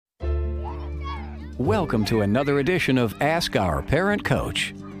Welcome to another edition of Ask Our Parent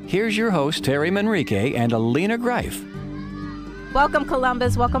Coach. Here's your host, Terry Manrique and Alina Greif. Welcome,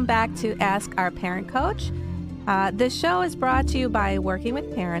 Columbus. Welcome back to Ask Our Parent Coach. This show is brought to you by Working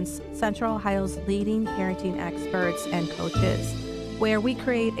with Parents, Central Ohio's leading parenting experts and coaches, where we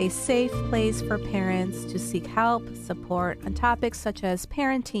create a safe place for parents to seek help, support on topics such as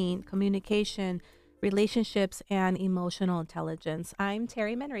parenting, communication, relationships, and emotional intelligence. I'm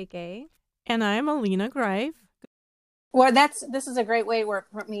Terry Manrique. And I'm Alina Greif. Well, this is a great way for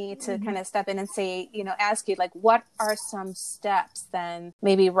me to kind of step in and say, ask you, like, what are some steps then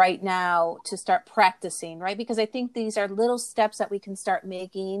maybe right now to start practicing, right? Because I think these are little steps that we can start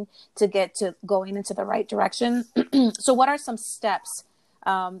making to get to going into the right direction. So what are some steps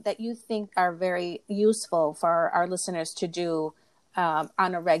that you think are very useful for our listeners to do on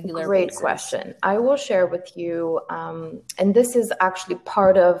a regular basis? Great question. I will share with you, and this is actually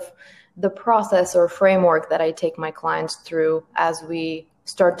part of the process or framework that I take my clients through as we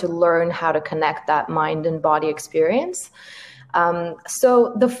start to learn how to connect that mind and body experience.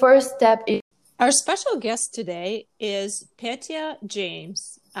 So the first step is... Our special guest today is Petya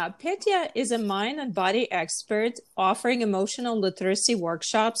James. Petya is a mind and body expert offering emotional literacy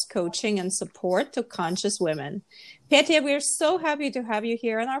workshops, coaching, and support to conscious women. Petya, we're so happy to have you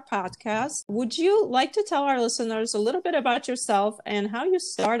here on our podcast. Would you like to tell our listeners a little bit about yourself and how you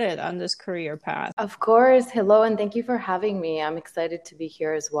started on this career path? Of course. Hello, and thank you for having me. I'm excited to be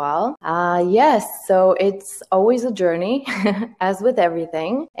here as well. Yes, so it's always a journey, as with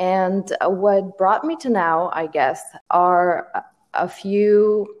everything. And what brought me to now, I guess, are a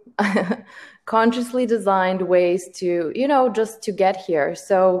few consciously designed ways to, just to get here.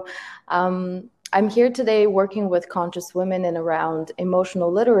 So I'm here today working with conscious women and around emotional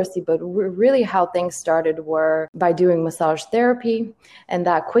literacy, but really how things started were by doing massage therapy. And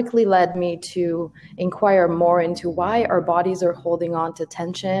that quickly led me to inquire more into why our bodies are holding on to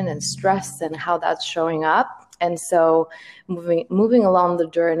tension and stress and how that's showing up. And so moving along the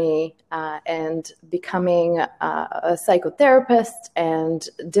journey and becoming a psychotherapist and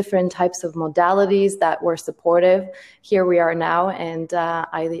different types of modalities that were supportive, here we are now. And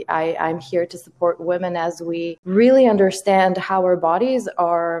I'm here to support women as we really understand how our bodies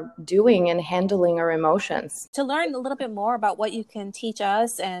are doing and handling our emotions. To learn a little bit more about what you can teach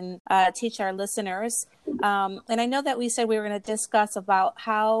us and teach our listeners. And I know that we said we were going to discuss about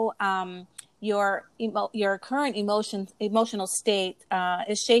how your current emotional state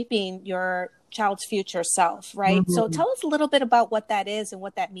is shaping your child's future self, right? Mm-hmm. So tell us a little bit about what that is and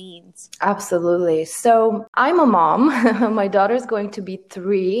what that means. Absolutely. So I'm a mom. My daughter's going to be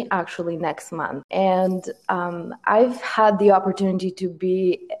 3 actually next month. And I've had the opportunity to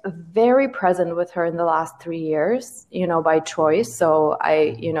be very present with her in the last 3 years, by choice. So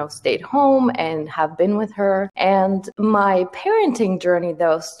I, stayed home and have been with her. And my parenting journey,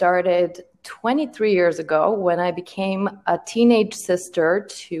 though, started 23 years ago when I became a teenage sister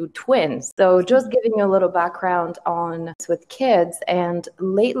to twins. So just giving you a little background on with kids, and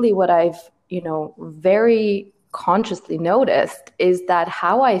lately what I've, very consciously noticed is that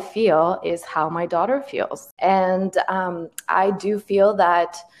how I feel is how my daughter feels. And I do feel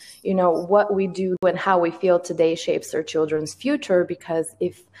that, what we do and how we feel today shapes our children's future, because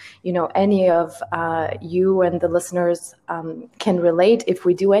if, any of you and the listeners can relate, if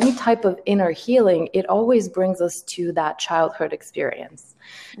we do any type of inner healing, it always brings us to that childhood experience.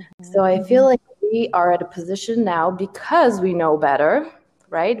 Mm-hmm. So I feel like we are at a position now because we know better,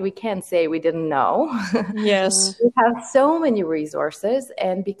 right? We can't say we didn't know. Yes. We have so many resources,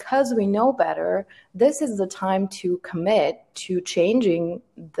 and because we know better, this is the time to commit to changing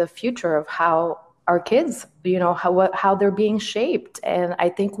the future of how our kids, how they're being shaped. And I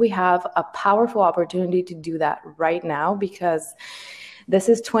think we have a powerful opportunity to do that right now, because this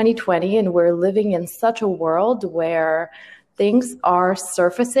is 2020 and we're living in such a world where things are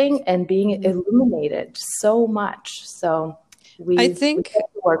surfacing and being illuminated so much. So I think we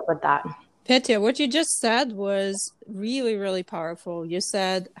have to work with that. Petya, what you just said was really, really powerful. You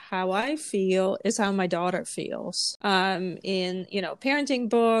said, how I feel is how my daughter feels. In, parenting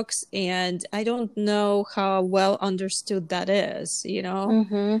books, and I don't know how well understood that is,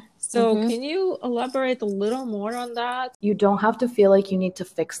 Mm-hmm. So can you elaborate a little more on that? You don't have to feel like you need to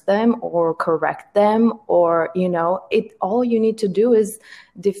fix them or correct them or, all you need to do is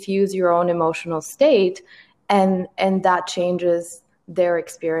diffuse your own emotional state, and that changes their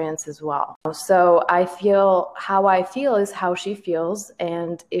experience as well. So I feel how I feel is how she feels.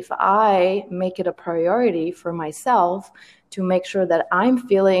 And if I make it a priority for myself to make sure that I'm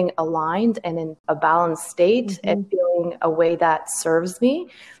feeling aligned and in a balanced state and feeling a way that serves me,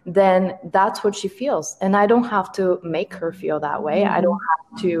 then that's what she feels. And I don't have to make her feel that way. I don't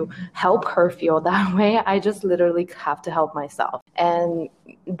have to help her feel that way. I just literally have to help myself. And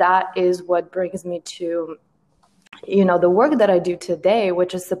that is what brings me to the work that I do today,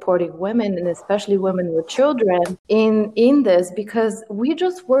 which is supporting women and especially women with children in this, because we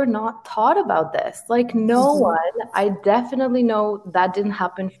just were not taught about this. Like no one, I definitely know that didn't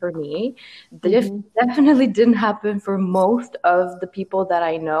happen for me. Definitely didn't happen for most of the people that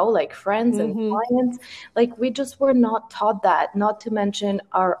I know, like friends and clients. Like we just were not taught that, not to mention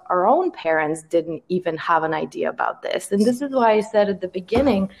our own parents didn't even have an idea about this. And this is why I said at the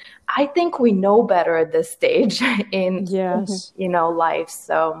beginning, I think we know better at this stage in life.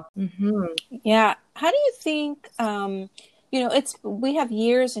 So yeah. How do you think we have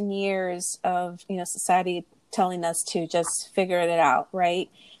years and years of society telling us to just figure it out, right?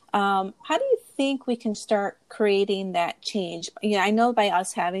 How do you think we can start creating that change? I know by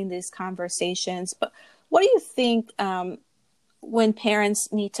us having these conversations, but what do you think when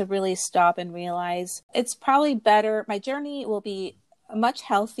parents need to really stop and realize it's probably better, my journey will be much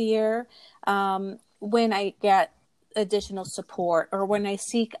healthier when I get additional support or when I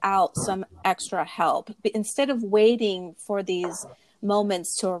seek out some extra help, instead of waiting for these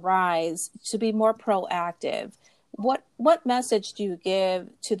moments to arise, to be more proactive? What message do you give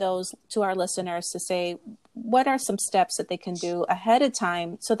to our listeners to say, what are some steps that they can do ahead of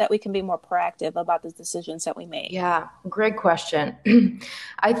time so that we can be more proactive about the decisions that we make? Yeah, great question.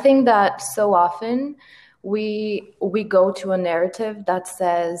 I think that so often we go to a narrative that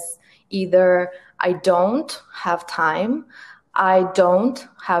says either I don't have time, I don't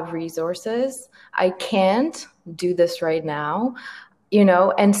have resources, I can't do this right now,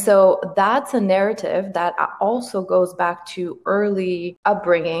 and so that's a narrative that also goes back to early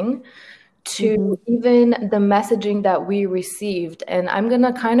upbringing, to even the messaging that we received. And I'm going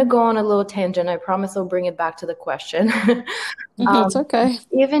to kind of go on a little tangent. I promise I'll bring it back to the question. It's okay.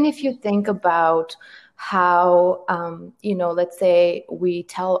 Even if you think about how, let's say we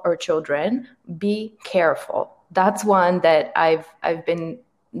tell our children, be careful. That's one that I've been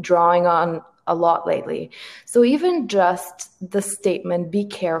drawing on a lot lately. So even just the statement, be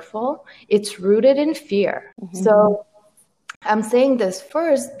careful, it's rooted in fear. So I'm saying this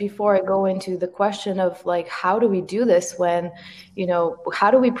first before I go into the question of like, how do we do this when, how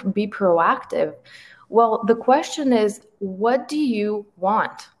do we be proactive? Well, the question is, what do you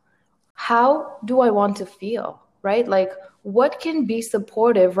want? How do I want to feel, right? Like, what can be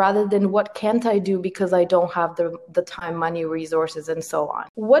supportive rather than what can't I do because I don't have the time, money, resources, and so on?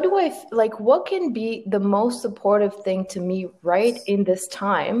 What can be the most supportive thing to me right in this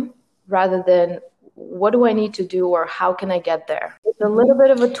time rather than what do I need to do or how can I get there? It's a little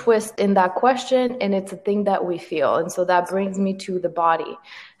bit of a twist in that question, and it's a thing that we feel. And so that brings me to the body.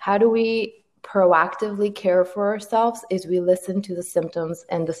 How do we proactively care for ourselves? Is we listen to the symptoms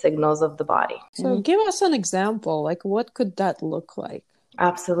and the signals of the body. So give us an example, like what could that look like?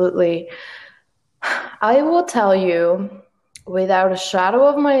 Absolutely. I will tell you without a shadow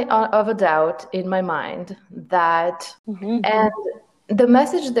of a doubt in my mind that, and the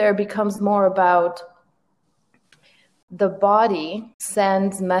message there becomes more about the body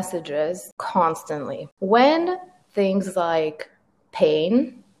sends messages constantly. When things like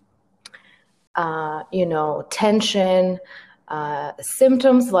pain, tension,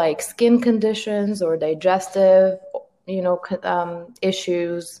 symptoms like skin conditions or digestive,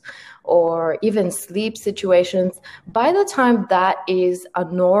 issues, or even sleep situations, by the time that is a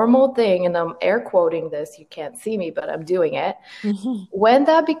normal thing, and I'm air quoting this, you can't see me, but I'm doing it. When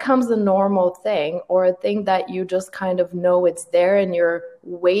that becomes a normal thing or a thing that you just kind of know it's there and you're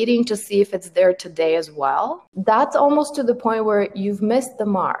waiting to see if it's there today as well, that's almost to the point where you've missed the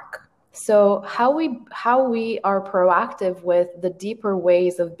mark. So how we are proactive with the deeper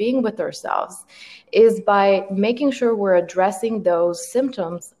ways of being with ourselves is by making sure we're addressing those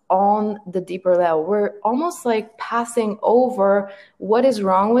symptoms on the deeper level. We're almost like passing over what is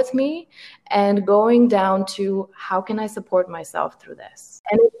wrong with me and going down to how can I support myself through this?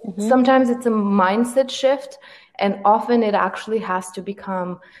 And sometimes it's a mindset shift, and often it actually has to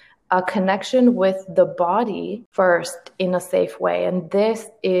become a connection with the body first in a safe way. And this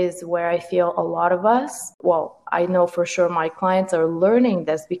is where I feel a lot of us, well, I know for sure my clients are learning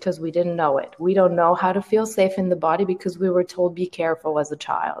this because we didn't know it. We don't know how to feel safe in the body because we were told be careful as a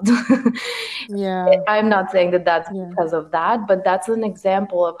child. Yeah. I'm not saying that that's because of that, but that's an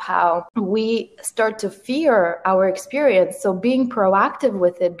example of how we start to fear our experience. So being proactive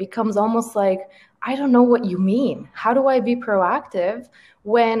with it becomes almost like, I don't know what you mean. How do I be proactive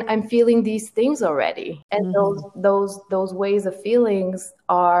when I'm feeling these things already? And those ways of feelings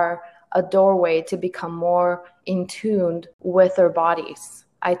are a doorway to become more in tune with our bodies.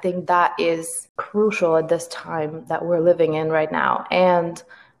 I think that is crucial at this time that we're living in right now, and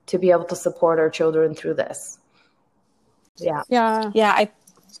to be able to support our children through this. Yeah.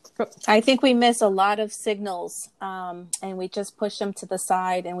 I think we miss a lot of signals, and we just push them to the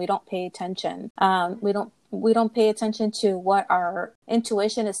side, and we don't pay attention. We don't pay attention to what our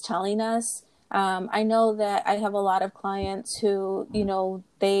intuition is telling us. I know that I have a lot of clients who,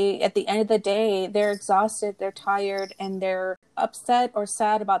 they, at the end of the day, they're exhausted, they're tired, and they're upset or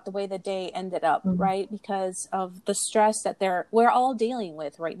sad about the way the day ended up, right? Because of the stress that we're all dealing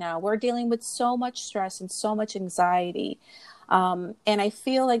with right now. We're dealing with so much stress and so much anxiety. And I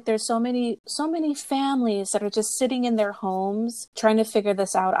feel like there's so many families that are just sitting in their homes trying to figure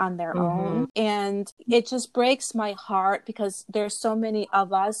this out on their own. And it just breaks my heart because there's so many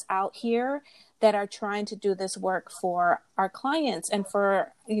of us out here that are trying to do this work for our clients and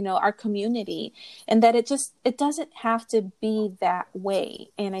for, our community, and that it doesn't have to be that way.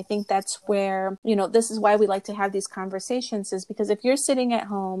 And I think that's where, this is why we like to have these conversations, is because if you're sitting at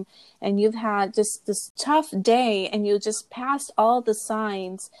home and you've had just this tough day and you just passed all the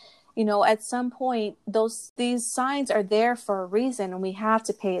signs, at some point, these signs are there for a reason, and we have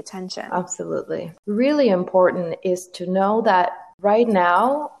to pay attention. Absolutely. Really important is to know that right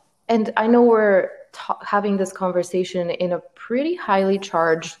now, and I know we're having this conversation in a pretty highly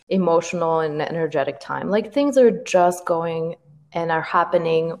charged emotional and energetic time. Like things are just going and are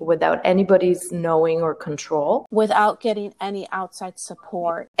happening without anybody's knowing or control. Without getting any outside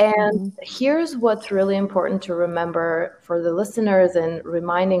support. And here's what's really important to remember for the listeners, and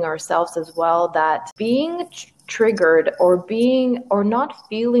reminding ourselves as well, that being triggered or not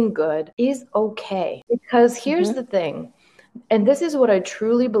feeling good is okay. Because here's the thing. And this is what I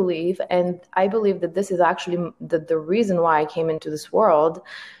truly believe, and I believe that this is actually the reason why I came into this world,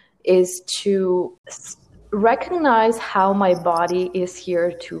 is to recognize how my body is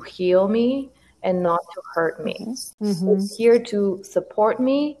here to heal me and not to hurt me. It's here to support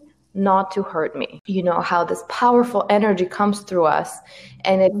me, not to hurt me. How this powerful energy comes through us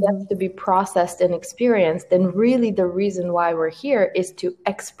and it gets to be processed and experienced. And really the reason why we're here is to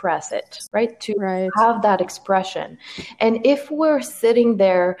express it, right? To have that expression. And if we're sitting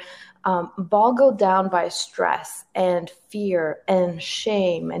there boggled down by stress and fear and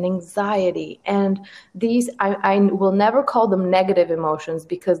shame and anxiety, and these, I will never call them negative emotions,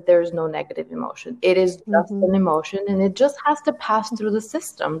 because there's no negative emotion. It is just an emotion, and it just has to pass through the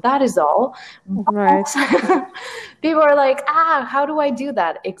system. That is all. Right. People are like, how do I do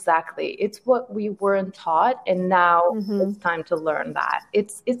that? Exactly. It's what we weren't taught, and now it's time to learn that.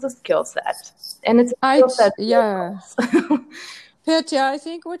 It's a skill set, and it's a skill set. Yeah. Petya, I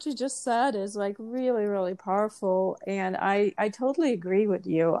think what you just said is like really, really powerful. And I totally agree with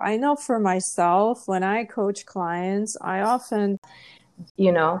you. I know for myself, when I coach clients, I often,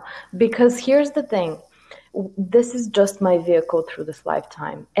 because here's the thing. This is just my vehicle through this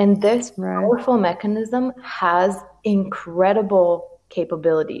lifetime. And this powerful mechanism has incredible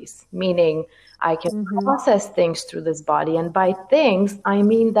capabilities, meaning I can process things through this body. And by things, I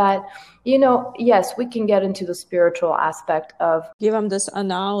mean that, yes, we can get into the spiritual aspect of. Give them this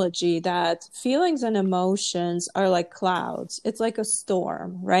analogy that feelings and emotions are like clouds. It's like a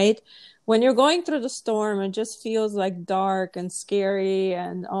storm, right? When you're going through the storm, it just feels like dark and scary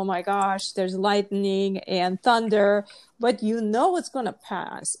and, oh my gosh, there's lightning and thunder, but it's going to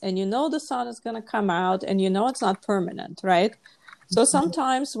pass, and the sun is going to come out, and it's not permanent, right? So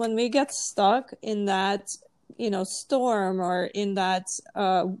sometimes when we get stuck in that, storm, or in that,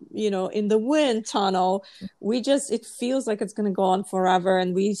 in the wind tunnel, it feels like it's going to go on forever,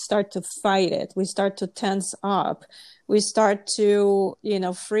 and we start to fight it. We start to tense up. We start to,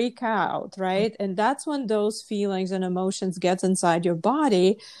 freak out, right? And that's when those feelings and emotions get inside your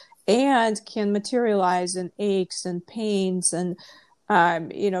body and can materialize in aches and pains and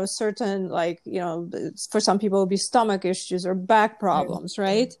certain, for some people it'll be stomach issues or back problems,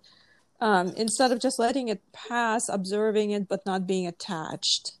 right? Instead of just letting it pass, observing it, but not being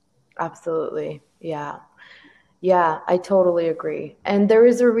attached. Absolutely. Yeah. Yeah, I totally agree. And there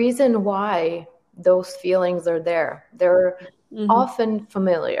is a reason why those feelings are there. They're often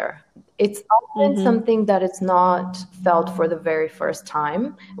familiar. It's often something that it's not felt for the very first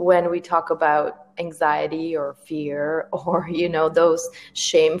time when we talk about anxiety or fear or, those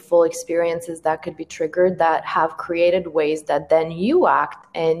shameful experiences that could be triggered that have created ways that then you act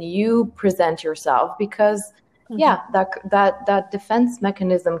and you present yourself because that defense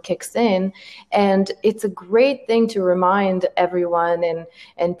mechanism kicks in. And it's a great thing to remind everyone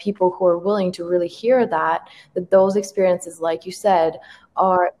and people who are willing to really hear that those experiences, like you said,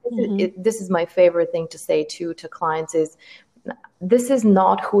 are this is my favorite thing to say to clients is this is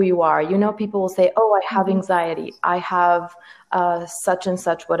not who you are. People will say, oh, I have anxiety, I have such and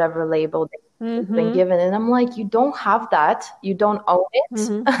such whatever label they've been given, and I'm like, you don't have that, you don't own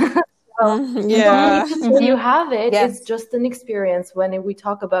it. Yeah. You have it. Yes. It's just an experience. When we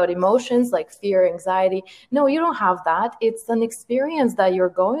talk about emotions like fear, anxiety, no, you don't have that. It's an experience that you're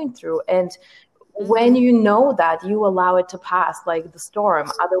going through. And when you know that, you allow it to pass like the storm.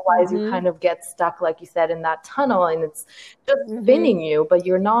 Otherwise, you kind of get stuck, like you said, in that tunnel, and it's just spinning you, but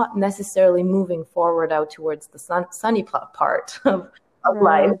you're not necessarily moving forward out towards the sunny part of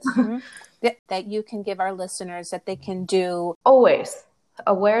life. That you can give our listeners that they can do. Always.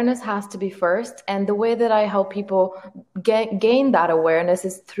 Awareness has to be first. And the way that I help people gain that awareness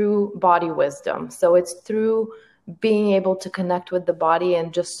is through body wisdom. So it's through being able to connect with the body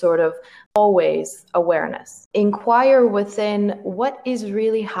and just sort of always awareness. Inquire within what is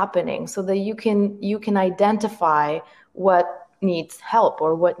really happening so that you can identify what needs help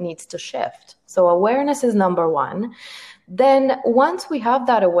or what needs to shift. So awareness is number one. Then once we have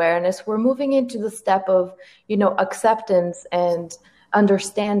that awareness, we're moving into the step of, acceptance and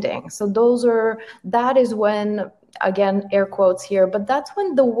understanding. So that is when, again, air quotes here, but that's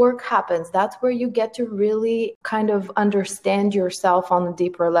when the work happens. That's where you get to really kind of understand yourself on a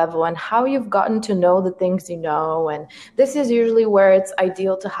deeper level and how you've gotten to know the things you know. And this is usually where it's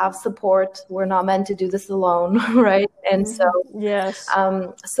ideal to have support. We're not meant to do this alone, right? And so, yes.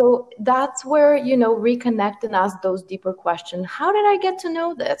 So that's where, reconnect and ask those deeper questions. How did I get to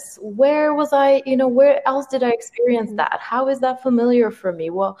know this? Where was I, where else did I experience that? How is that familiar for me?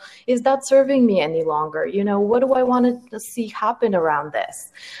 Well, is that serving me any longer? What do I want to see happen around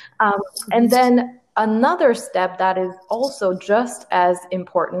this? And then another step that is also just as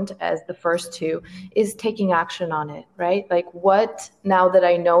important as the first two is taking action on it, right? Like now that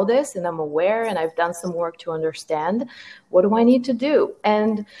I know this and I'm aware and I've done some work to understand, what do I need to do?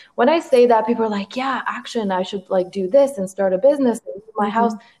 And when I say that, people are like, yeah, action, I should like do this and start a business and leave my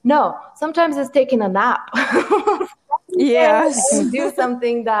house. No, sometimes it's taking a nap. Yes. And do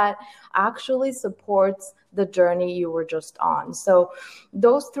something that actually supports the journey you were just on. So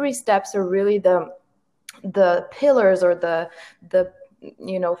those three steps are really the pillars or the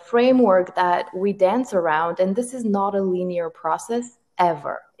framework that we dance around. And this is not a linear process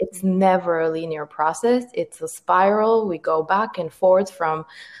ever. It's never a linear process. It's a spiral. We go back and forth from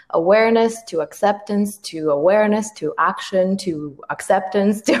awareness to acceptance to awareness to action to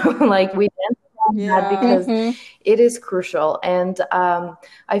acceptance to like we dance that because it is crucial. And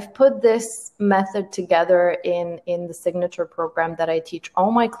I've put this method together in the signature program that I teach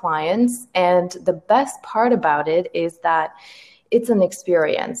all my clients. And the best part about it is that it's an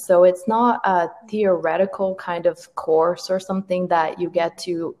experience. So it's not a theoretical kind of course or something that you get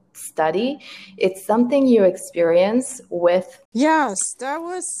to study. It's something you experience with. Yes, that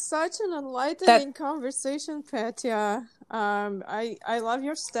was such an enlightening conversation, Petya. I love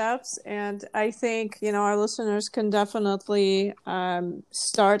your steps, and I think our listeners can definitely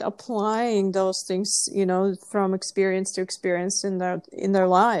start applying those things from experience to experience in their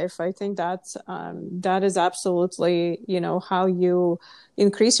life. I think that is absolutely how you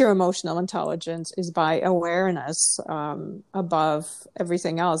increase your emotional intelligence is by awareness above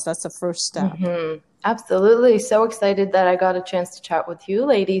everything else. That's the first step. Absolutely. So excited that I got a chance to chat with you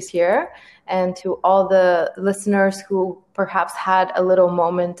ladies here, and to all the listeners who perhaps had a little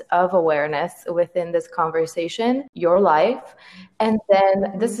moment of awareness within this conversation, your life. And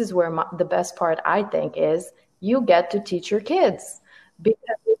then this is where the best part, I think, is you get to teach your kids, because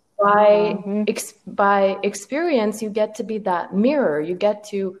by experience, you get to be that mirror. You get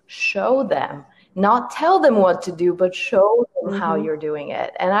to show them, not tell them what to do, but show them how you're doing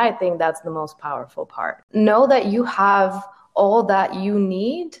it. And I think that's the most powerful part. Know that you have all that you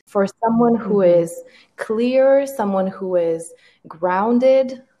need for someone who is clear, someone who is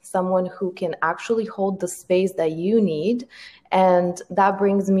grounded, someone who can actually hold the space that you need. And that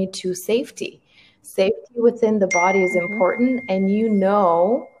brings me to safety. Safety within the body is important. And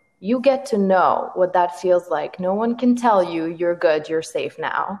You get to know what that feels like. No one can tell you you're good, you're safe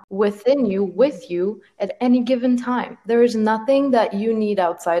now. Within you, with you, at any given time. There is nothing that you need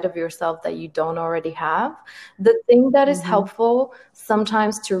outside of yourself that you don't already have. The thing that is helpful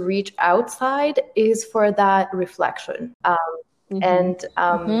sometimes to reach outside is for that reflection.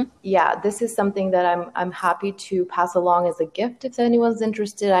 Yeah, this is something that I'm happy to pass along as a gift if anyone's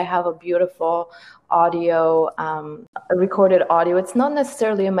interested. I have a beautiful audio, a recorded audio. It's not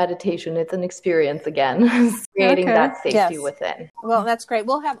necessarily a meditation, it's an experience again, creating that safety within. Well, that's great.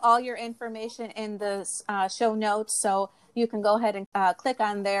 We'll have all your information in the show notes, so you can go ahead and click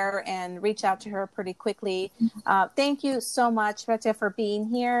on there and reach out to her pretty quickly. Thank you so much, Petya, for being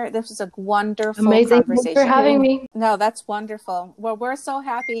here. This was a wonderful Amazing. conversation. Thanks for having me. No, that's wonderful. Well, we're so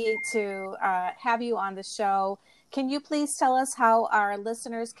happy to have you on the show. Can you please tell us how our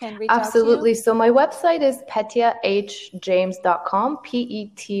listeners can reach out to you? Absolutely. So my website is petyahjames.com,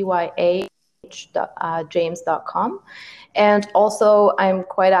 PETYAH.james.com. And also I'm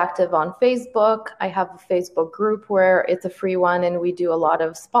quite active on Facebook. I have a Facebook group where it's a free one, and we do a lot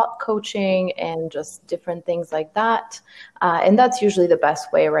of spot coaching and just different things like that. And that's usually the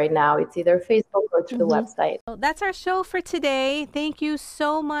best way right now. It's either Facebook or through the website. Well, that's our show for today. Thank you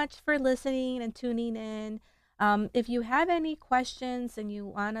so much for listening and tuning in. If you have any questions and you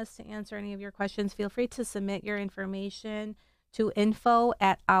want us to answer any of your questions, feel free to submit your information to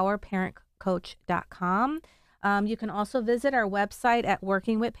info@ourparentcoach.com. You can also visit our website at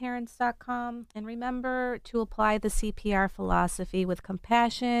workingwithparents.com. And remember to apply the CPR philosophy with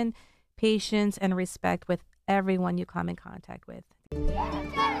compassion, patience, and respect with everyone you come in contact with.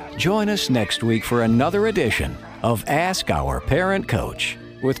 Join us next week for another edition of Ask Our Parent Coach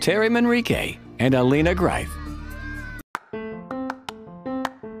with Terry Manrique and Alina Greif.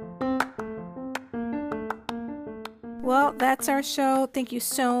 Well, that's our show. Thank you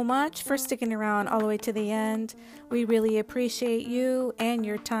so much for sticking around all the way to the end. We really appreciate you and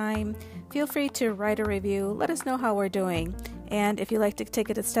your time. Feel free to write a review. Let us know how we're doing. And if you'd like to take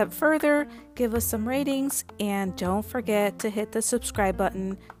it a step further, give us some ratings. And don't forget to hit the subscribe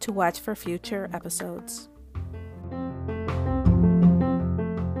button to watch for future episodes.